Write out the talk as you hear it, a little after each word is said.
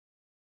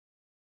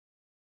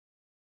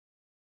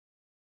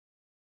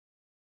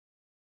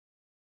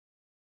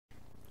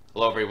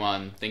Hello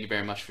everyone, thank you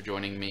very much for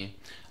joining me.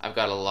 I've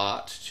got a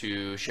lot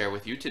to share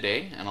with you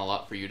today and a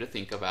lot for you to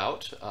think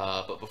about,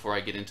 but before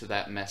I get into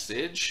that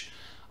message,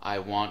 I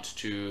want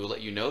to let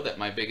you know that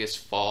my biggest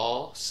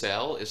fall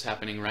sale is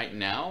happening right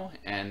now,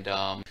 and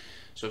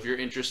so if you're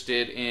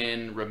interested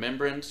in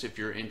remembrance, if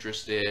you're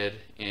interested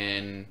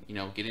in,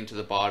 getting to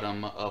the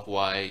bottom of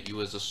why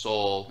you as a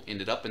soul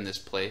ended up in this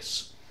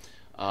place,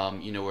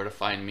 you know where to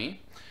find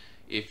me.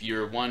 If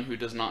you're one who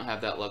does not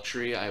have that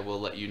luxury, I will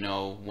let you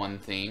know one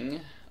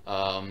thing.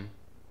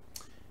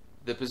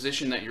 The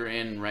position that you're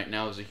in right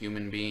now as a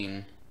human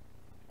being,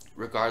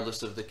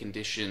 regardless of the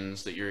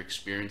conditions that you're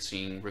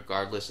experiencing,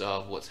 regardless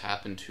of what's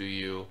happened to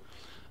you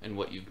and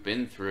what you've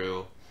been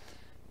through,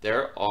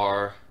 there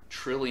are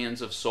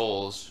trillions of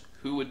souls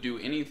who would do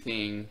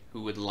anything,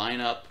 who would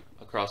line up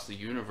across the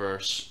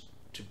universe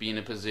to be in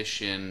a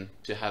position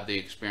to have the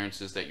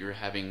experiences that you're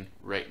having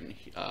right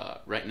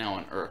now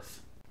on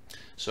Earth.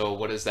 So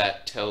what does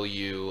that tell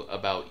you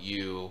about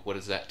you? What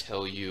does that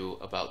tell you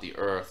about the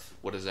Earth?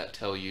 What does that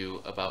tell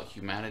you about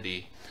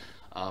humanity?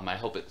 I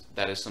hope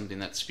that is something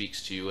that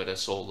speaks to you at a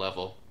soul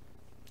level.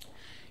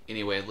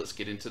 Anyway, let's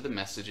get into the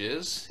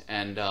messages,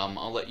 and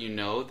I'll let you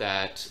know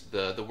that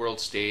the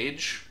world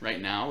stage right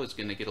now is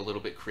going to get a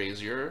little bit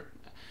crazier,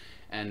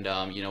 and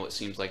it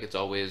seems like it's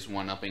always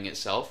one-upping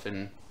itself,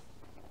 and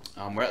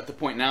we're at the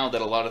point now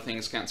that a lot of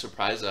things can't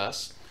surprise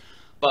us.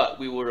 But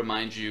we will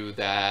remind you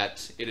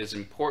that it is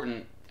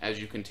important as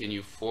you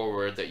continue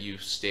forward that you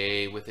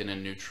stay within a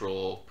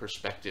neutral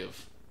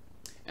perspective.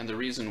 And the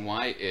reason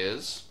why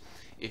is,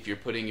 if you're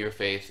putting your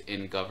faith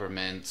in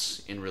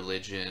governments, in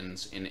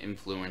religions, in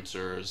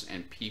influencers,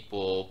 and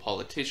people,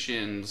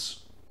 politicians,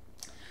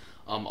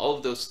 all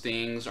of those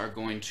things are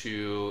going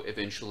to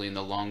eventually in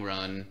the long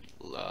run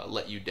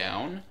let you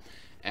down.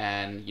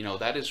 And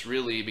that is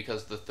really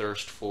because the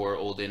thirst for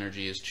old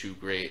energy is too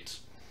great.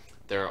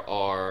 There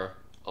are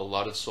a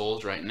lot of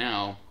souls right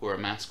now who are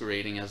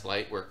masquerading as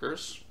light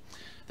workers.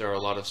 There are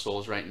a lot of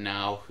souls right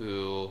now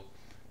who,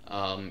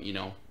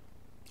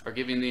 are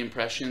giving the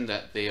impression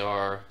that they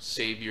are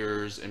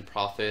saviors and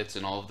prophets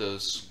and all of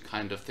those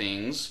kind of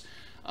things,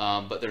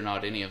 but they're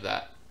not any of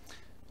that.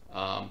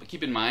 But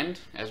keep in mind,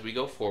 as we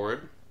go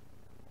forward,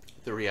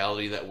 the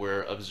reality that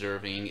we're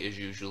observing is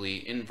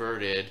usually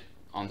inverted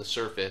on the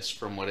surface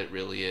from what it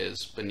really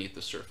is beneath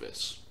the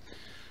surface.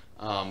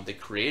 The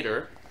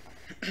Creator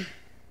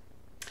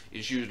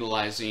is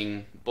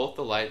utilizing both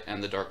the light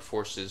and the dark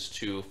forces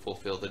to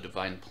fulfill the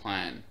divine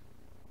plan.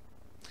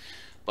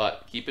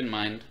 But keep in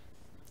mind,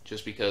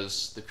 just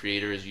because the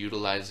Creator is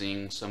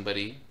utilizing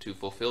somebody to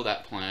fulfill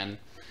that plan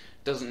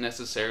doesn't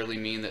necessarily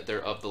mean that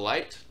they're of the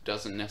light,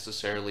 doesn't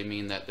necessarily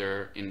mean that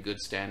they're in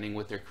good standing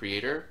with their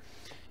Creator,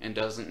 and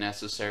doesn't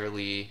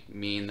necessarily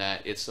mean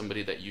that it's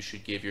somebody that you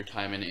should give your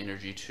time and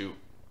energy to.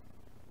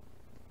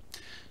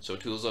 So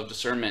tools of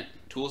discernment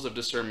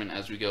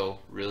as we go,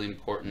 really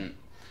important.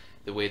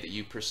 The way that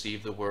you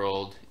perceive the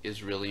world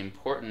is really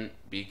important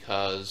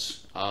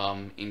because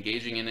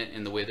engaging in it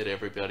in the way that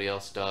everybody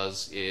else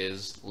does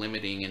is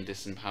limiting and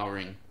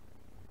disempowering.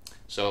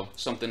 So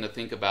something to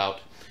think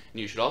about.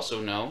 And you should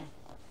also know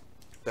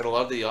that a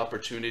lot of the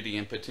opportunity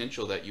and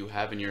potential that you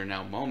have in your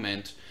now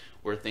moment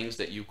were things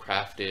that you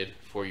crafted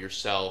for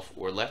yourself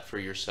or left for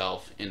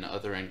yourself in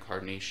other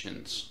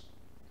incarnations.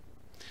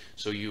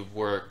 So you've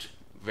worked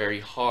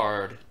very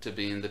hard to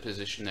be in the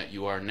position that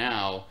you are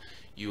now.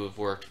 You have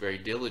worked very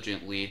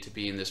diligently to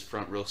be in this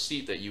front row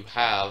seat that you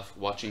have,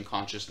 watching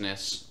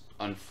consciousness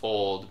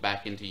unfold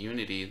back into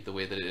unity the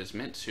way that it is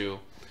meant to.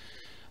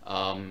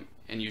 And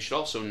you should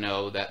also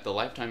know that the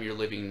lifetime you're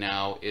living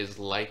now is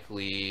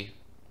likely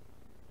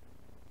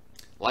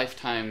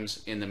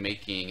lifetimes in the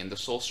making, and the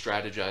soul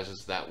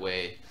strategizes that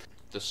way.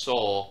 The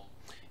soul,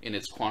 in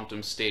its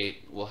quantum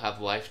state, will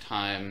have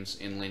lifetimes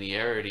in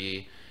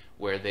linearity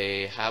where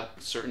they have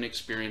certain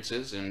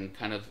experiences and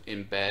kind of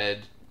embed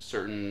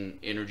certain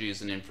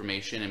energies and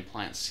information and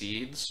plant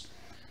seeds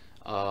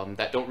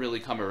that don't really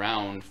come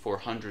around for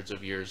hundreds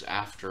of years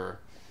after.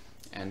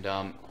 And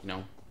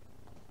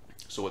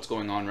so what's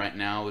going on right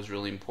now is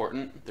really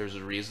important. There's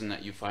a reason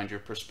that you find your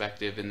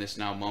perspective in this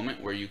now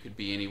moment where you could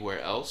be anywhere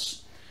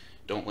else.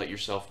 Don't let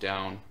yourself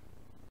down.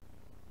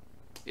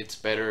 It's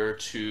better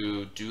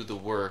to do the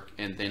work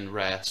and then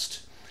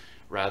rest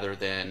rather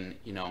than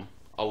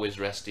always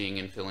resting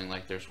and feeling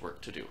like there's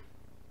work to do.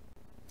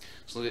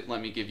 So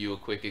let me give you a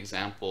quick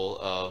example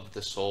of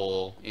the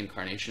soul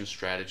incarnation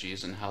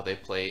strategies and how they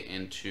play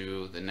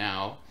into the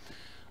now.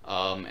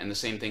 And the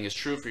same thing is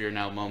true for your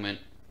now moment.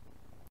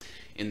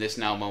 In this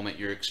now moment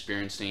you're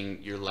experiencing,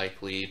 you're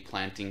likely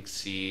planting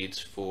seeds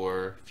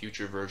for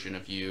future version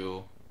of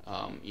you,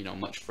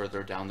 much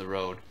further down the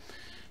road.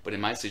 But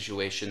in my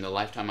situation, the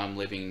lifetime I'm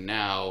living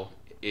now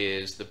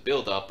is the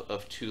buildup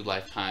of two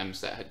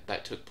lifetimes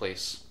that took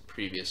place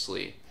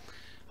previously.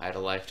 I had a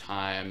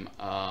lifetime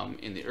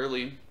in the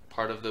early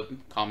part of the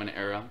Common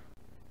Era,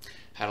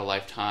 had a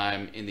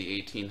lifetime in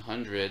the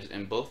 1800s,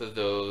 and both of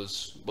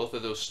those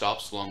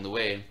stops along the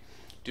way,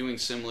 doing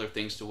similar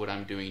things to what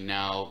I'm doing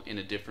now in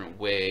a different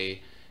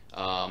way,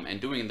 and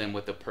doing them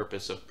with the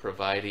purpose of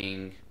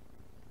providing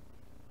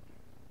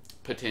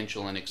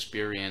potential and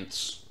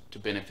experience to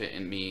benefit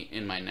in me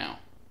in my now.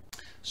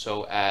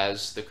 So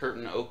as the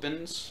curtain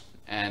opens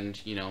and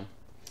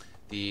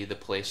the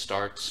play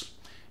starts,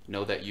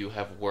 know that you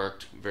have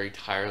worked very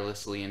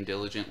tirelessly and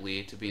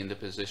diligently to be in the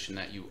position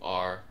that you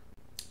are.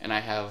 And I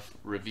have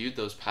reviewed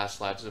those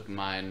past lives of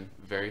mine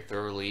very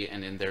thoroughly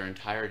and in their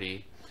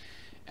entirety.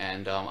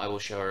 And I will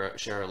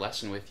share a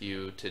lesson with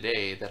you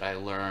today that I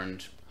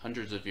learned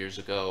hundreds of years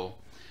ago.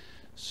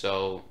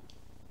 So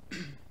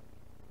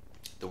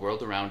the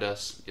world around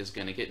us is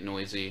going to get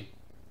noisy.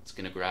 It's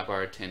going to grab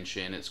our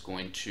attention. It's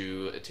going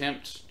to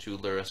attempt to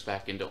lure us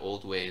back into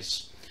old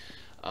ways.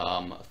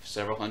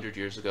 Several hundred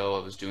years ago,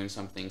 I was doing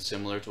something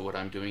similar to what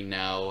I'm doing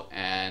now,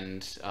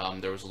 and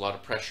there was a lot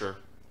of pressure,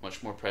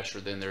 much more pressure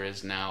than there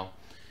is now.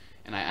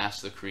 And I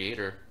asked the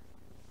Creator,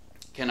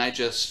 can I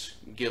just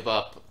give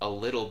up a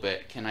little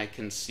bit? Can I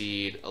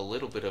concede a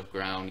little bit of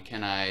ground?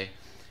 Can I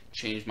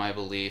change my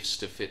beliefs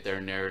to fit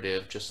their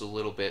narrative just a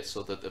little bit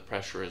so that the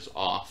pressure is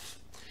off?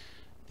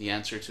 The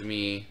answer to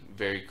me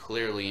very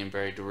clearly and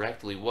very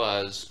directly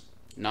was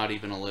not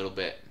even a little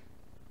bit.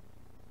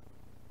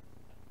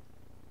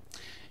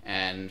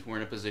 And we're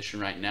in a position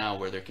right now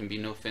where there can be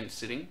no fence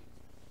sitting.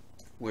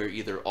 We're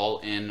either all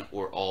in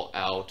or all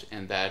out,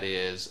 and that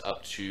is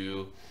up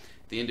to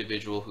the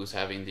individual who's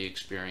having the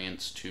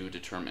experience to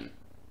determine.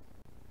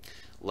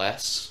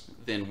 Less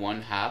than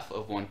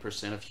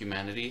 0.5% of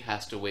humanity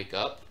has to wake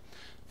up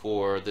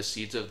for the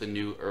seeds of the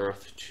new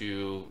earth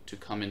to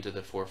come into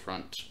the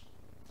forefront.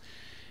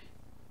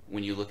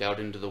 When you look out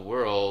into the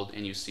world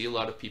and you see a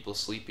lot of people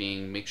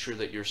sleeping, make sure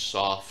that you're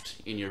soft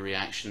in your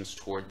reactions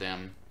toward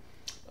them.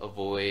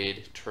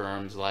 Avoid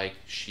terms like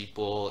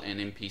sheeple and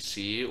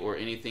NPC or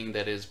anything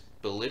that is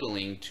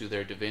belittling to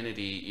their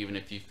divinity, even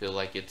if you feel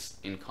like it's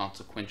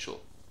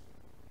inconsequential.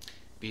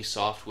 Be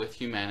soft with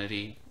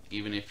humanity,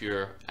 even if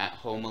you're at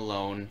home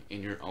alone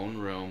in your own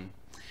room.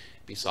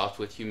 Be soft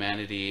with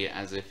humanity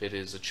as if it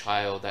is a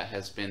child that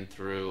has been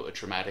through a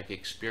traumatic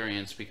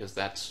experience, because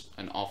that's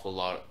an awful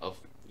lot of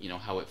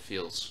how it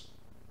feels.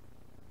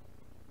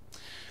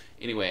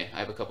 Anyway, I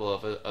have a couple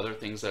of other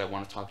things that I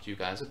want to talk to you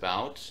guys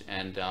about,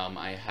 and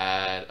I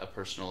had a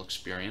personal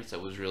experience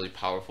that was really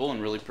powerful and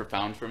really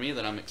profound for me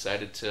that I'm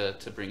excited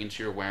to bring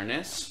into your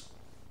awareness.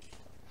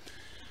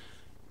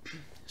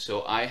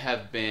 So I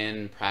have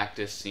been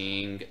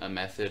practicing a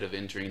method of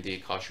entering the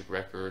Akashic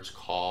records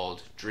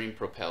called dream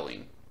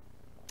propelling.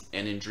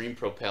 And in dream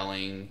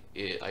propelling,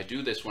 I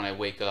do this when I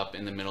wake up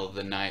in the middle of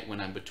the night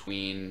when I'm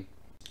between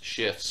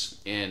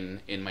shifts in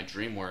my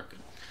dream work.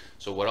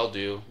 So what I'll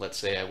do, let's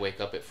say I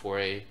wake up at 4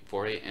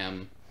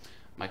 a.m.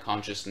 My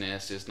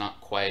consciousness is not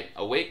quite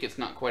awake, it's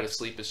not quite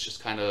asleep, it's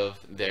just kind of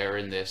there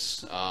in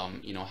this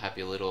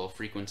happy little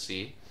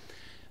frequency.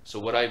 So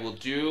what I will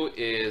do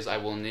is I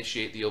will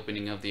initiate the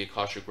opening of the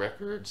Akashic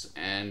records,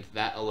 and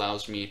that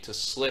allows me to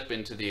slip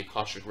into the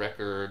Akashic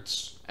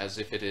records as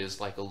if it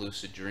is like a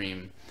lucid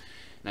dream.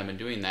 And I've been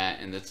doing that,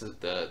 and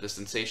the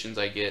sensations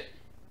I get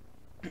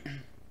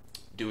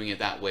doing it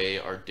that way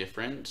are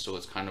different. So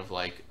it's kind of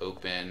like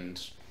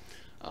opened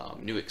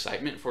new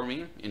excitement for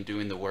me in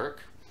doing the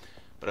work.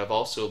 But I've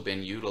also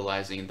been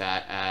utilizing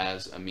that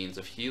as a means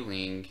of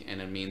healing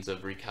and a means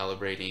of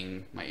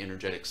recalibrating my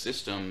energetic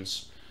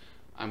systems.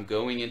 I'm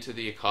going into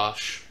the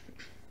Akash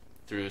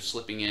through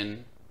slipping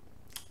in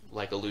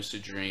like a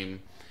lucid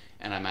dream,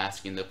 and I'm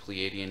asking the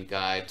Pleiadian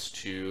guides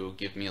to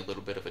give me a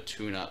little bit of a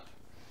tune-up.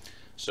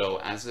 So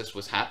as this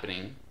was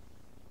happening,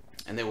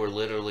 and they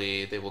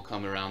will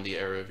come around the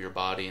area of your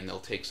body and they'll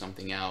take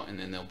something out and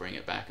then they'll bring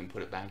it back and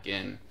put it back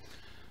in.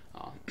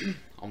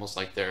 Almost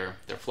like they're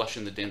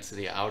flushing the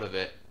density out of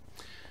it.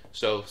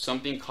 So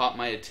something caught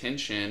my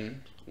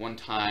attention. One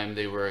time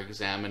they were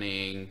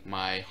examining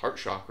my heart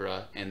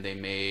chakra and they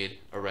made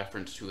a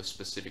reference to a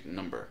specific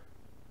number.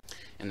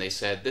 And they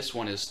said, this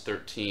one is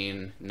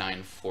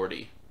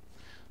 13,940.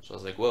 So I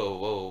was like,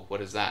 whoa, what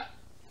is that?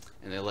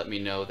 And they let me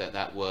know that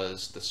that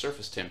was the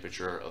surface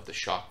temperature of the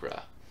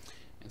chakra.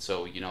 And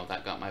so,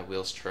 that got my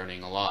wheels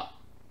turning a lot.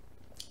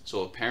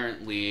 So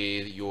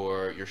apparently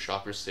your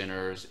chakra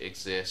centers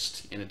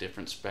exist in a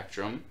different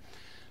spectrum.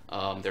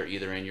 They're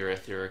either in your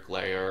etheric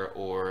layer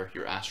or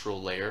your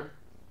astral layer.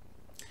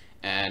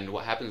 And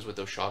what happens with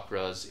those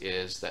chakras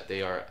is that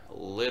they are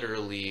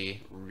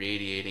literally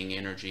radiating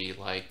energy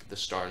like the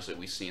stars that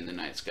we see in the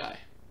night sky.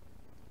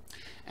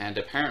 And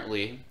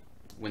apparently,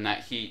 when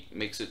that heat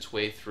makes its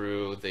way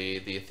through the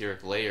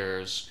etheric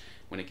layers,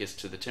 when it gets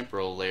to the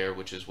temporal layer,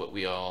 which is what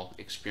we all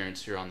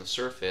experience here on the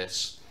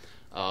surface,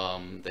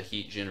 the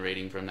heat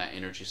generating from that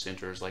energy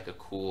center is like a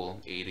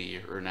cool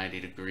 80 or 90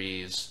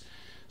 degrees.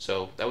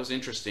 So that was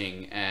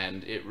interesting,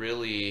 and it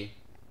really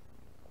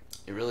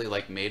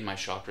like made my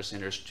chakra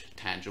centers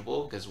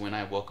tangible, because when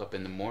I woke up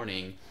in the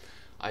morning,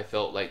 I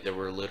felt like there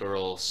were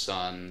literal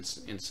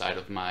suns inside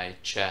of my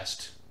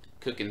chest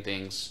cooking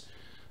things.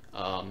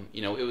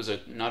 It was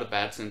not a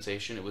bad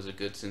sensation. It was a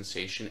good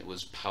sensation. It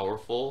was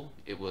powerful.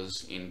 It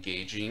was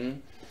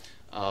engaging,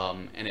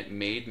 and it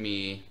made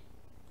me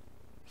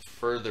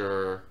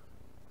further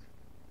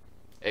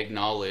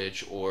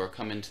acknowledge or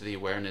come into the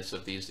awareness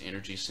of these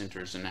energy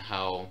centers and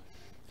how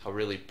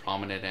really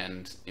prominent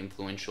and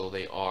influential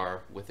they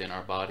are within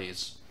our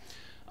bodies.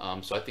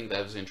 So I think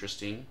that was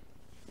interesting.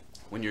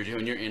 When you're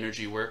doing your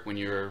energy work, when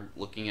you're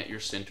looking at your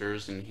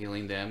centers and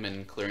healing them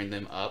and clearing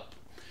them up,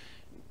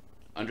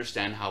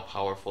 understand how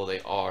powerful they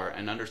are,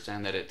 and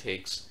understand that it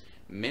takes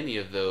many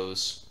of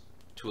those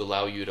to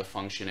allow you to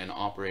function and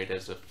operate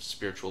as a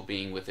spiritual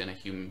being within a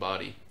human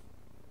body.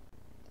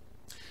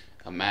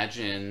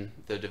 Imagine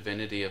the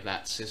divinity of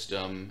that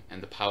system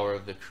and the power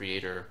of the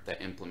creator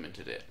that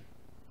implemented it.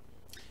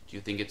 Do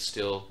you think it's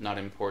still not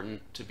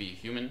important to be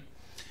human?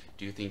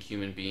 Do you think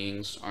human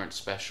beings aren't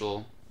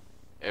special?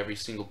 Every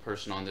single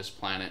person on this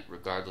planet,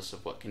 regardless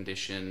of what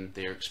condition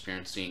they're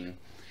experiencing,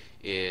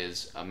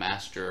 is a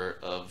master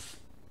of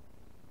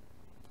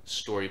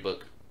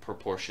storybook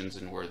proportions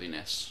and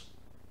worthiness.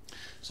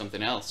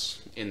 Something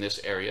else in this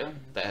area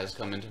that has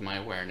come into my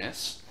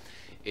awareness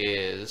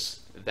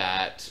is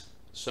that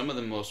some of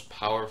the most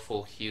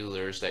powerful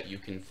healers that you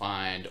can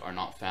find are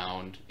not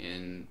found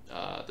in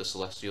the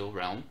celestial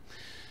realm,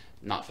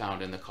 not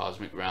found in the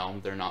cosmic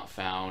realm. They're not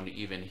found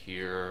even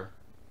here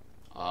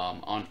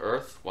on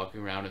Earth,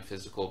 walking around in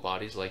physical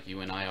bodies like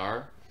you and I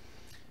are.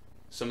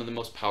 Some of the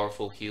most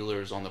powerful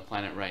healers on the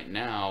planet right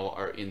now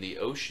are in the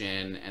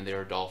ocean, and they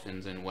are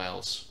dolphins and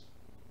whales.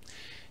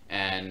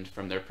 And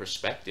from their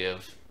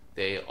perspective,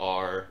 they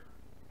are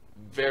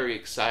very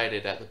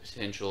excited at the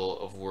potential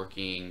of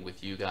working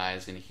with you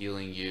guys and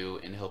healing you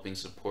and helping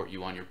support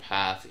you on your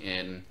path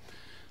in,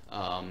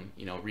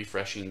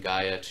 refreshing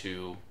Gaia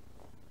to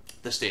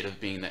the state of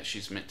being that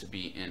she's meant to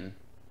be in.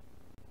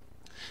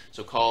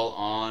 So call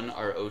on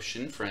our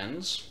ocean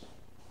friends.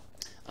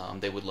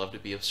 They would love to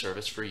be of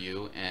service for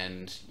you,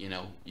 and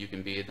you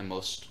can be at the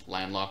most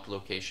landlocked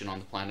location on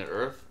the planet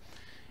Earth,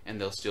 and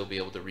they'll still be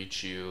able to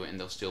reach you, and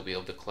they'll still be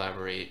able to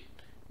collaborate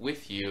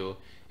with you.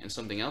 And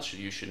something else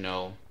you should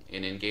know,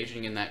 in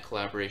engaging in that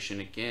collaboration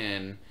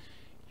again,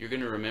 you're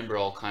going to remember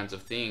all kinds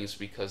of things,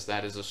 because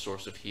that is a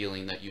source of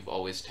healing that you've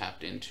always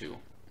tapped into.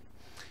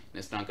 And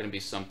it's not going to be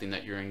something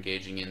that you're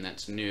engaging in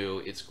that's new.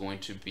 It's going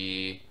to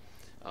be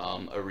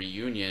a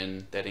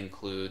reunion that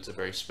includes a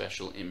very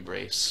special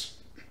embrace.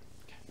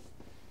 Okay.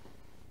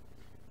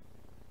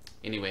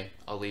 Anyway,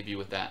 I'll leave you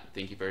with that.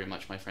 Thank you very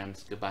much, my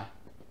friends. Goodbye.